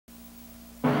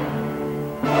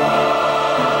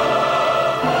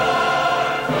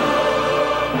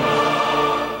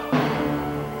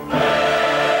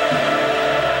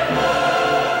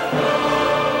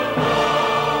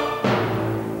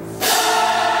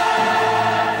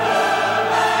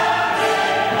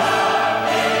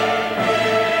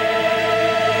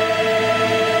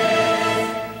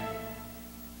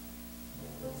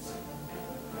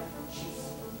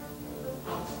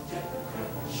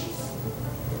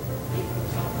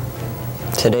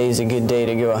Today's a good day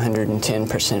to go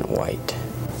 110% white.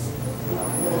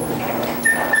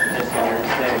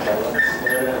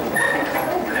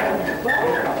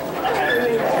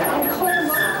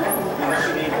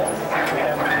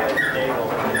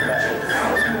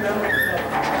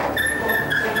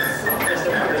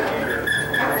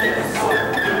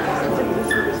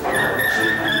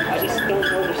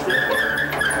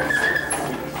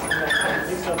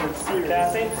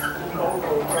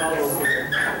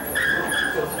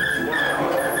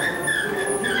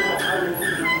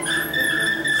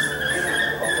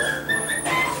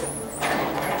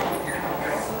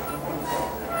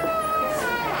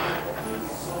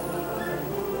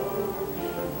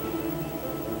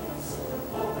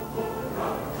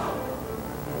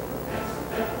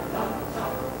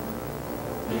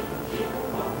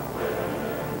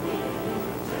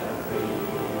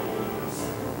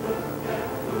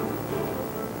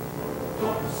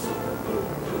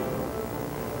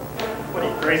 What are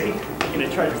you, crazy? You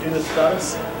gonna try to do this without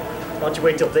us? Why don't you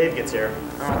wait till Dave gets here?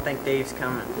 I don't think Dave's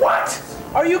coming. What?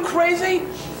 Are you crazy?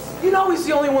 You know he's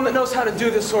the only one that knows how to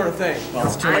do this sort of thing. Well,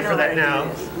 it's too late for that now.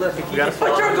 Look, if you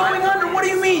But you're going under. What do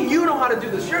you mean? You know how to do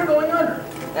this. You're going under.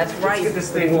 That's right. Let's get this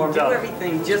thing warmed do up.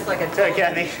 everything just like I told Hey, you.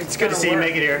 Kathy. It's good to see you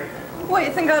make it here. What,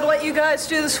 you think I'd let you guys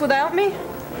do this without me?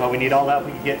 Well, we need all that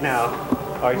we can get now.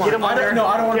 All right, get him under. No,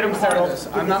 I don't want get to him be part of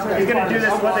settled. this. I'm not going He's gonna do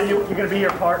this whether you're gonna be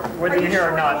your part, whether you're here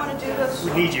or I not. want to do this?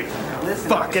 We need you. Listen,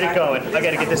 Fuck, get it going. I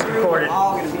gotta get this recorded.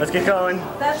 Let's get going.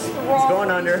 That's the wrong He's going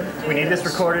way under. to do We need this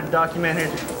recorded, documented.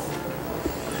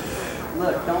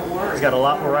 Look, don't worry. He's got a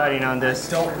lot more writing on this.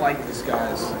 Don't like this,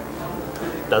 guys.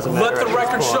 Doesn't matter. Let the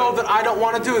record show that I don't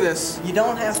want to do this. You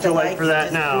don't have to Too late like for it,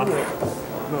 that just now. do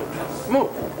it.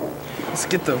 Move. Let's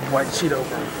get the white sheet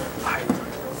over.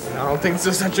 I don't think this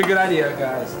is such a good idea,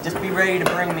 guys. Just be ready to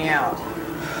bring me out.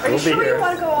 Are you We'll be sure here. you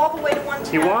want to go all the way to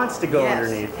 110? He wants to go Yes,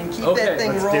 underneath. and keep Okay, that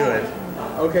thing Let's rolling. do it.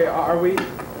 Okay, are we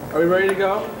ready to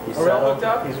go? He's Are we all settled. hooked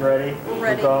up? He's ready. We're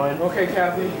ready. We're going. Okay,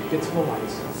 Kathy, get to the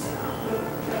lights.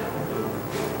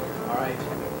 All right.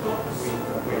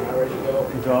 We're not ready to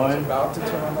go. We're going. It's about to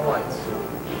turn on the lights.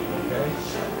 Okay.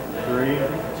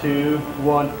 3, 2,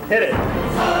 1. Hit it.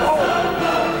 Oh!